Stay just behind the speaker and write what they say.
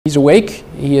He's awake.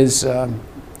 He is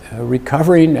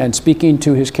recovering and speaking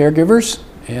to his caregivers,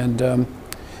 and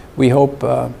we hope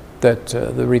that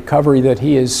the recovery that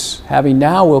he is having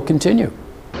now will continue.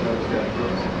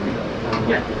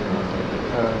 Yeah.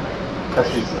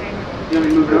 You want me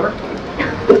to move it over?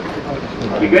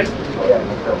 You good?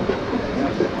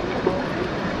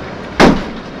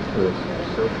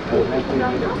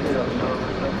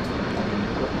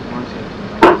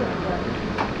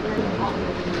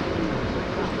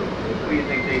 What do you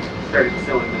think they started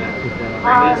selling that?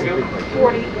 3 minutes ago?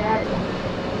 40.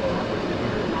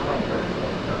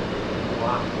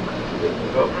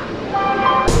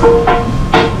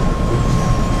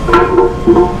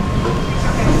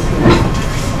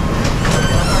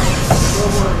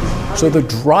 So the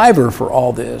driver for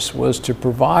all this was to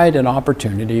provide an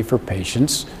opportunity for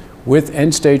patients with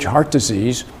end-stage heart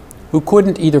disease who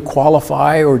couldn't either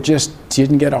qualify or just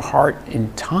didn't get a heart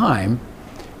in time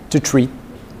to treat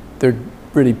their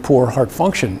really poor heart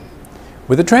function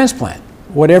with a transplant.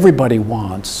 What everybody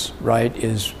wants, right,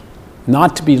 is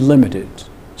not to be limited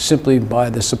simply by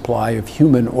the supply of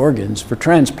human organs for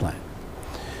transplant.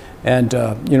 And,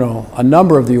 you know, a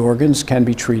number of the organs can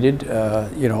be treated,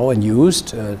 you know, and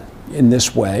used in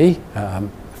this way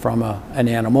from an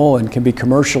animal and can be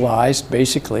commercialized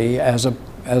basically as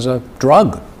a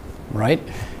drug, right?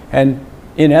 And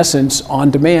in essence,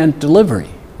 on-demand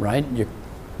delivery, right? You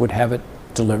would have it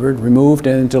delivered, removed,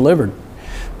 and delivered.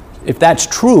 If that's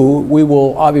true, we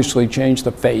will obviously change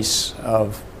the face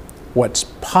of what's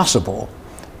possible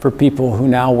for people who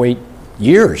now wait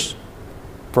years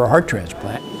for a heart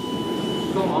transplant.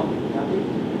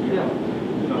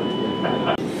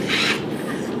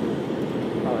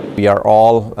 We are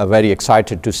all very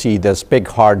excited to see this big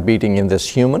heart beating in this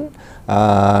human.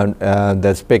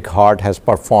 This big heart has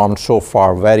performed so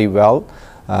far very well,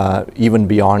 even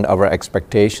beyond our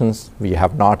expectations. We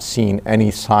have not seen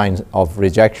any signs of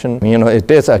rejection. You know, it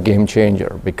is a game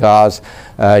changer because,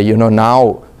 you know,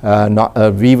 now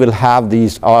we will have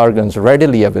these organs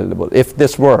readily available if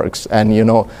this works, and you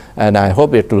know, and I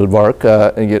hope it will work.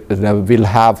 We'll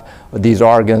have these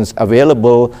organs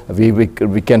available.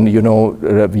 We can, you know,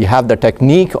 we have the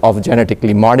technique of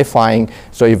genetically modifying.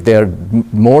 So if there are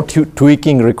more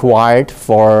tweaking required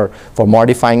for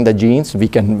modifying the genes, we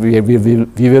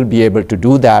will be able to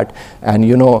do that, and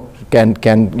you know, can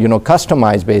you know,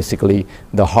 customize basically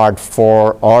the heart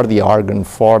for or the organ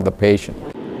for the patient.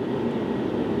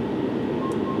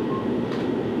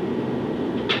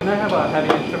 Can I have a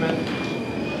heavy instrument?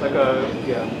 Like a,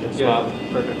 yeah,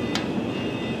 perfect.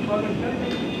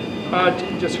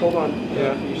 Just hold on.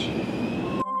 Yeah.